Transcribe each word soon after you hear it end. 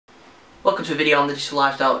Welcome to a video on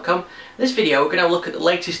thedigital-lifestyle.com. In this video we're going to have a look at the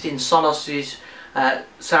latest in Sonos'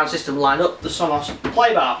 sound system lineup, the Sonos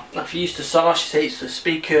PLAYBAR. Now, if you're used to Sonos, you see it's a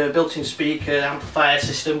speaker, built-in speaker, amplifier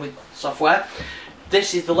system with software.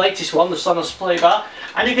 This is the latest one, the Sonos PLAYBAR,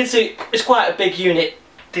 and you can see it's quite a big unit,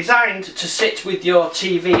 designed to sit with your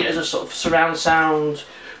TV as a sort of surround sound,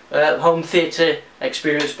 home theatre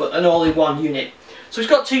experience, but an all-in-one unit. So it's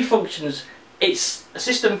got two functions. It's a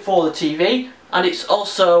system for the TV, and it's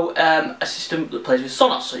also a system that plays with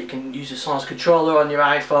Sonos, so you can use a Sonos controller on your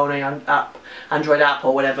iPhone or Android app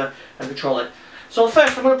or whatever and control it. So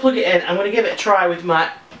first I'm going to plug it in. I'm going to give it a try with my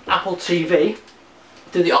Apple TV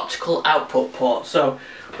through the optical output port. So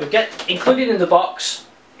we get included in the box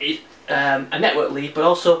a network lead, but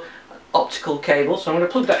also optical cable. So I'm going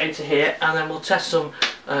to plug that into here, and then we'll test some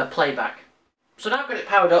playback. So now I've got it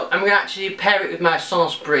powered up, I'm going to actually pair it with my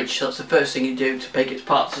Sonos bridge. So that's the first thing you do to make it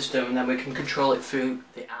part of the system, and then we can control it through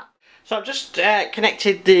the app. So I've just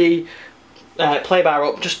connected the PLAYBAR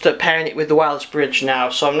up, just pairing it with the wireless bridge now.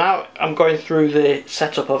 So I'm going through the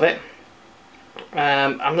setup of it.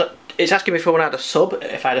 It's asking me if I had a sub,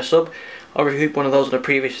 if I had a sub. I reviewed one of those in a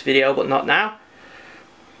previous video, but not now.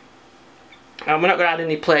 And we're not going to add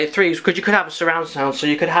any Play3s because you could have a surround sound, so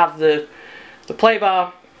you could have the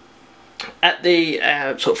PLAYBAR at the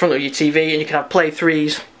sort of front of your TV, and you can have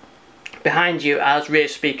Play3s behind you as rear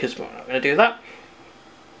speakers. But we're not going to do that.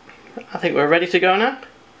 I think we're ready to go now.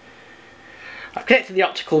 I've connected the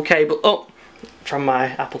optical cable up from my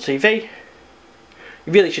Apple TV.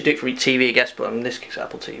 You really should do it from your TV, I guess, but in this case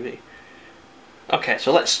Apple TV. Okay,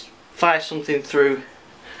 so let's fire something through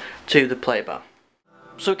to the PLAYBAR.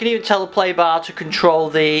 So we can even tell the PLAYBAR to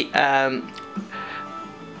control the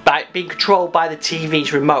being controlled by the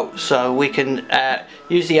TV's remote, so we can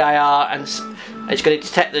use the IR, and it's going to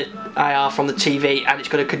detect the IR from the TV, and it's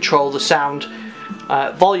going to control the sound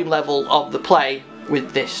volume level of the play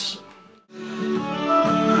with this.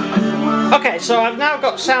 Okay, so I've now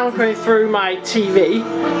got sound coming through my TV,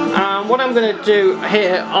 and what I'm going to do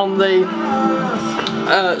here on the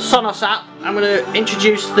Sonos app, I'm going to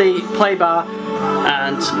introduce the PLAYBAR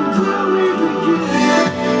and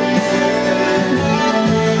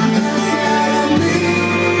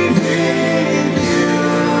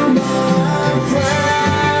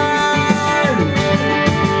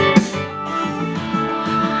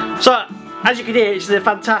so, as you can hear, it's a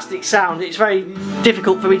fantastic sound. It's very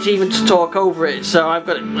difficult for me to even talk over it, so I've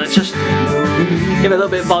got it. Let's just give it a little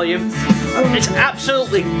bit of volume. It's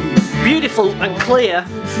absolutely beautiful and clear,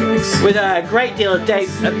 with a great deal of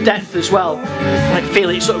depth as well. I can feel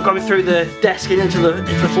it sort of going through the desk and into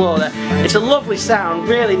the floor there. It's a lovely sound,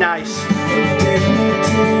 really nice.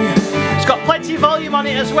 It's got plenty of volume on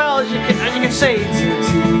it as well, as you can see.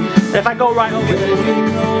 If I go right up with it,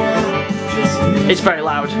 it's very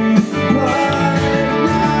loud.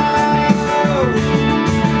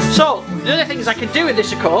 So, the other things I can do with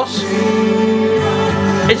this, of course,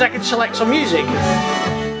 is I can select some music.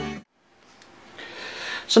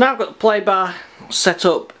 So now I've got the PLAYBAR set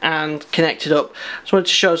up and connected up. I just wanted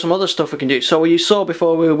to show some other stuff we can do. So you saw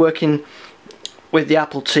before we were working with the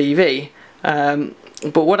Apple TV,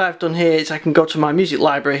 but what I've done here is I can go to my music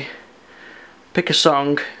library, pick a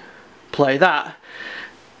song, play that.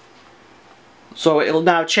 So it'll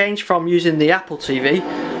now change from using the Apple TV,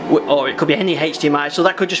 or it could be any HDMI, so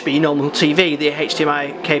that could just be your normal TV, the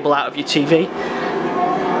HDMI cable out of your TV,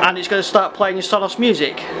 and it's going to start playing your Sonos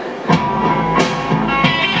music.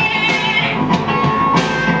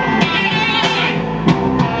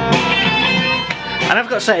 And I've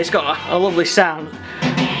got to say, it's got a lovely sound.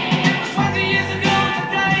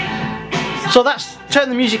 So that's turn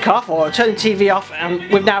the music off, or turn the TV off, and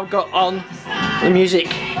we've now got on the music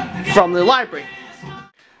from the library.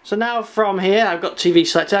 So now from here, I've got TV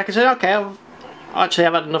selected. I can say, okay, I've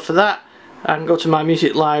had enough of that, and go to my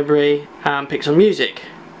music library and pick some music.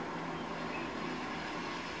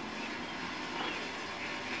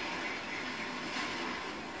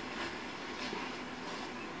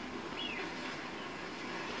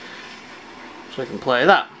 So I can play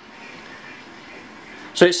that.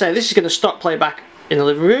 So it's saying this is going to stop playback in the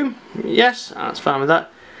living room. Yes, that's fine with that.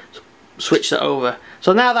 Switch that over.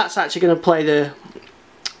 So now that's actually going to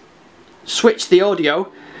switch the audio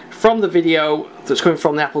from the video that's coming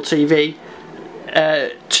from the Apple TV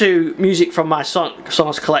to music from my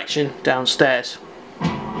Sonos collection downstairs.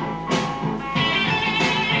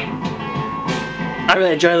 I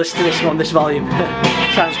really enjoy listening to this on this volume.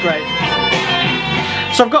 Sounds great.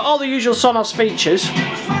 So I've got all the usual Sonos features,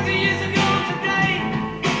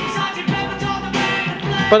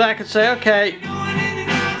 but I could say, okay,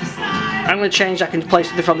 I'm going to change, I can play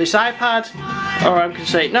something from this iPad, or I'm going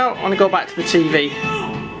to say, no, I want to go back to the TV.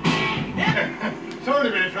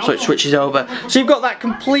 So it switches over. So you've got that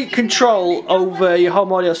complete control over your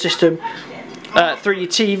home audio system through your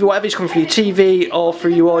TV, whatever is coming through your TV or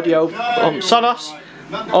through your audio on Sonos,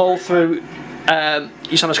 all through your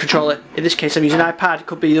Sonos controller. In this case I'm using an iPad, it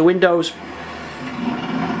could be the Windows.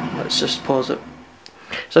 Let's just pause it.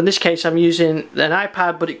 So in this case I'm using an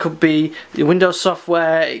iPad, but it could be the Windows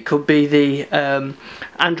software, it could be the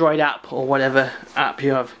Android app or whatever app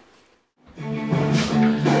you have.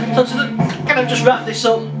 So to kind of just wrap this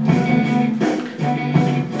up,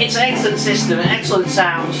 it's an excellent system, an excellent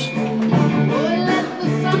sounds.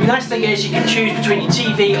 The nice thing is you can choose between your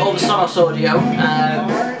TV or the Sonos audio.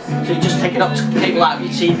 So you just take an optical cable out of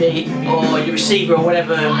your TV or your receiver or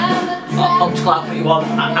whatever optical output you want,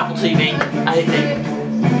 Apple TV,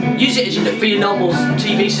 anything. Use it as for your normal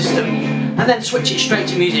TV system and then switch it straight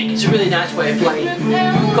to music. It's a really nice way of playing.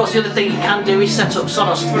 Of course the other thing you can do is set up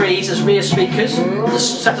Sonos 3s as rear speakers,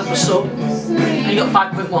 set up a sub, and you've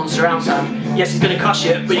got 5.1 surround sound. Yes, it's going to cost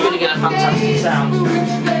you, but you're going to get a fantastic sound.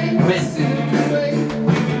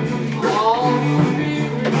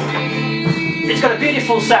 It's got a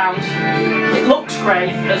beautiful sound, it looks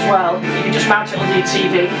great as well. You can just mount it on your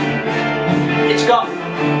TV. It's got,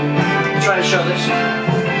 I'm trying to show this.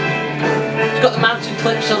 It's got the mounting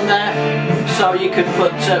clips on there, so you could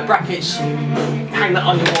put brackets, hang that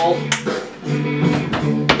on your wall,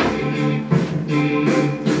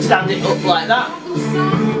 stand it up like that.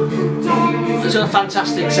 It's got a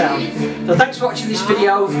fantastic sound. So thanks for watching this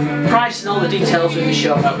video. Price and all the details are in the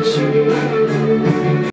show notes.